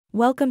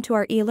Welcome to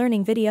our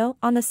e-learning video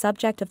on the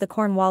subject of the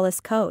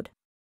Cornwallis Code.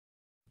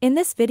 In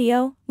this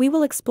video, we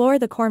will explore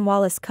the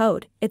Cornwallis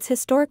Code, its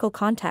historical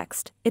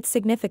context, its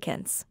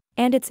significance,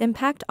 and its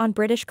impact on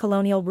British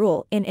colonial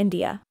rule in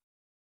India.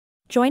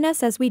 Join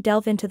us as we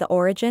delve into the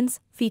origins,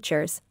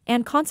 features,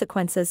 and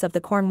consequences of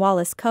the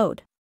Cornwallis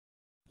Code.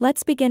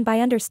 Let's begin by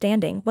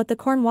understanding what the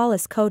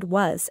Cornwallis Code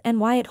was and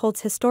why it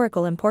holds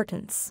historical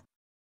importance.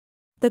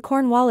 The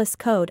Cornwallis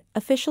Code,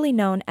 officially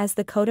known as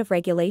the Code of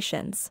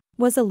Regulations,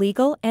 was a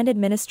legal and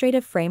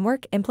administrative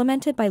framework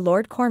implemented by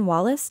Lord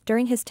Cornwallis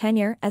during his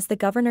tenure as the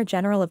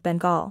Governor-General of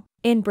Bengal,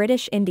 in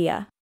British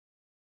India.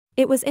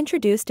 It was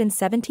introduced in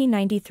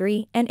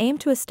 1793 and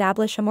aimed to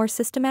establish a more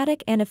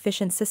systematic and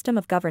efficient system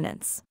of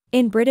governance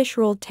in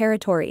British-ruled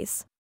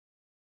territories.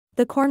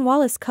 The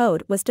Cornwallis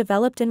Code was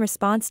developed in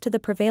response to the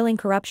prevailing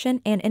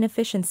corruption and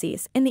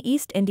inefficiencies in the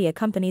East India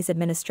Company's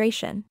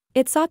administration.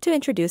 It sought to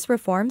introduce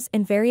reforms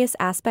in various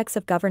aspects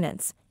of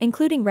governance,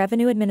 including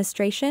revenue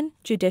administration,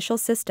 judicial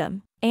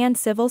system, and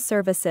civil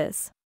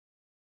services.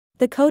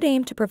 The code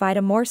aimed to provide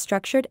a more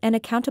structured and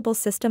accountable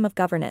system of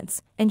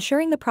governance,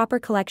 ensuring the proper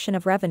collection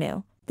of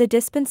revenue, the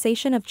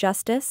dispensation of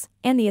justice,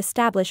 and the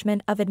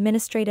establishment of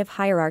administrative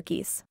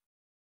hierarchies.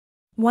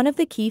 One of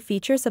the key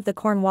features of the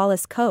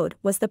Cornwallis Code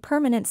was the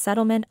permanent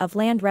settlement of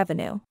land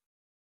revenue.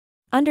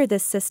 Under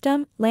this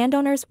system,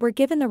 landowners were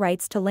given the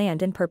rights to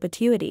land in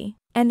perpetuity,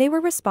 and they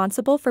were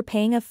responsible for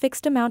paying a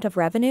fixed amount of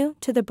revenue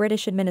to the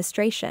British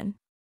administration.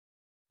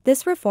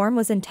 This reform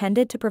was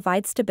intended to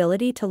provide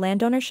stability to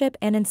land ownership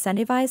and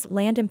incentivize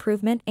land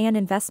improvement and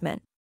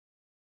investment.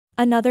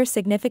 Another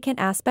significant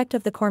aspect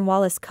of the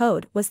Cornwallis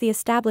Code was the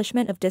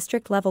establishment of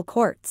district-level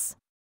courts.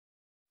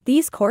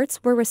 These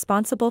courts were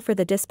responsible for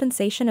the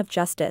dispensation of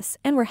justice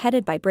and were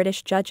headed by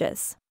British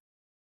judges.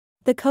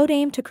 The code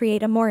aimed to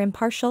create a more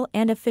impartial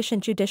and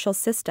efficient judicial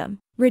system,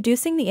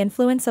 reducing the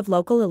influence of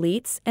local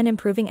elites and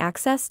improving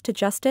access to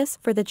justice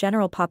for the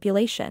general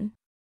population.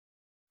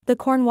 The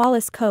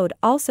Cornwallis Code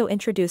also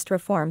introduced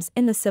reforms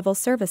in the civil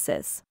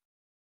services.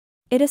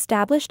 It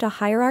established a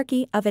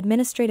hierarchy of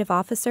administrative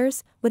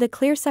officers with a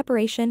clear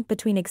separation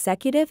between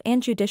executive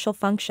and judicial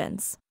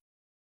functions.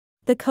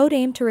 The code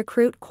aimed to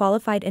recruit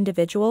qualified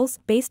individuals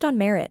based on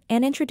merit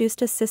and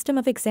introduced a system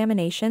of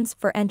examinations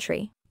for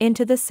entry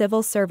into the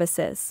civil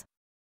services.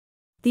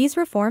 These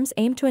reforms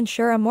aimed to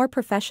ensure a more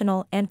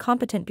professional and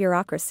competent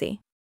bureaucracy.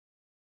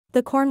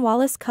 The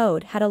Cornwallis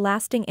Code had a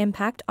lasting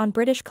impact on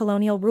British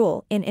colonial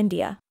rule in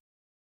India.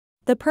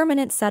 The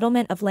permanent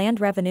settlement of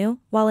land revenue,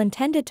 while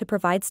intended to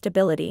provide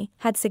stability,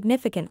 had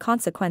significant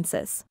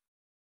consequences.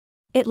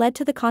 It led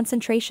to the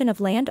concentration of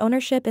land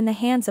ownership in the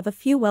hands of a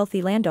few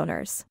wealthy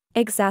landowners,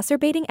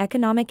 exacerbating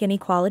economic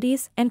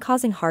inequalities and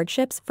causing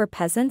hardships for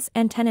peasants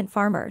and tenant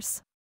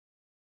farmers.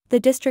 The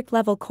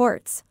district-level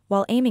courts,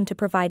 while aiming to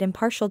provide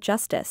impartial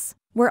justice,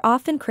 were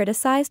often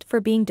criticized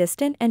for being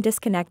distant and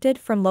disconnected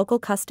from local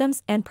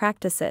customs and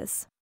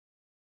practices.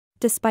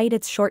 Despite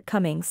its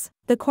shortcomings,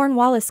 the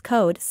Cornwallis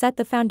Code set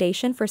the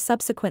foundation for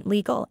subsequent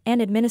legal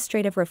and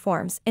administrative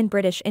reforms in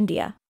British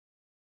India.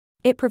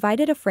 It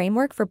provided a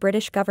framework for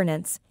British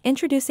governance,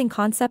 introducing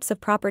concepts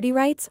of property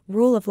rights,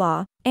 rule of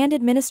law, and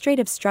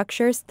administrative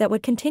structures that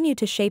would continue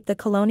to shape the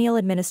colonial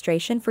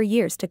administration for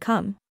years to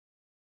come.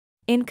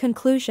 In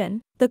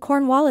conclusion, the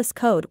Cornwallis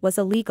Code was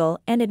a legal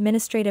and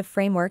administrative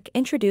framework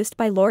introduced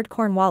by Lord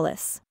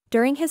Cornwallis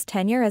during his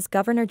tenure as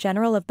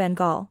Governor-General of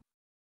Bengal.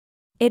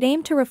 It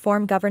aimed to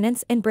reform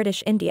governance in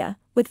British India,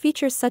 with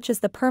features such as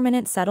the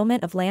permanent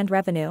settlement of land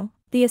revenue,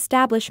 the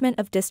establishment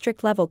of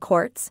district-level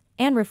courts,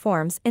 and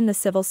reforms in the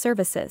civil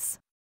services.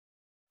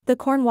 The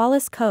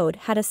Cornwallis Code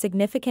had a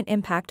significant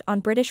impact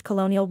on British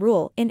colonial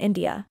rule in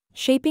India,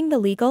 shaping the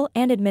legal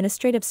and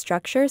administrative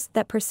structures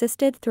that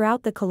persisted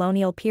throughout the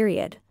colonial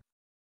period.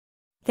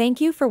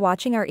 Thank you for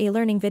watching our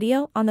e-learning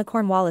video on the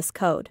Cornwallis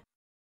Code.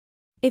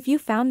 If you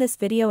found this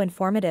video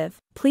informative,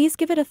 please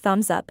give it a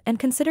thumbs up and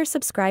consider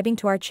subscribing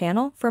to our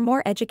channel for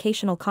more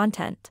educational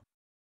content.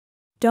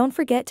 Don't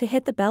forget to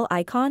hit the bell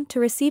icon to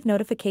receive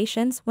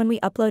notifications when we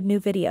upload new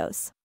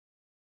videos.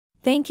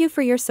 Thank you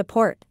for your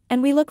support,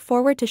 and we look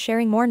forward to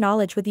sharing more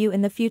knowledge with you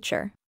in the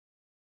future.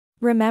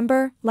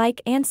 Remember,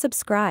 like and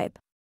subscribe.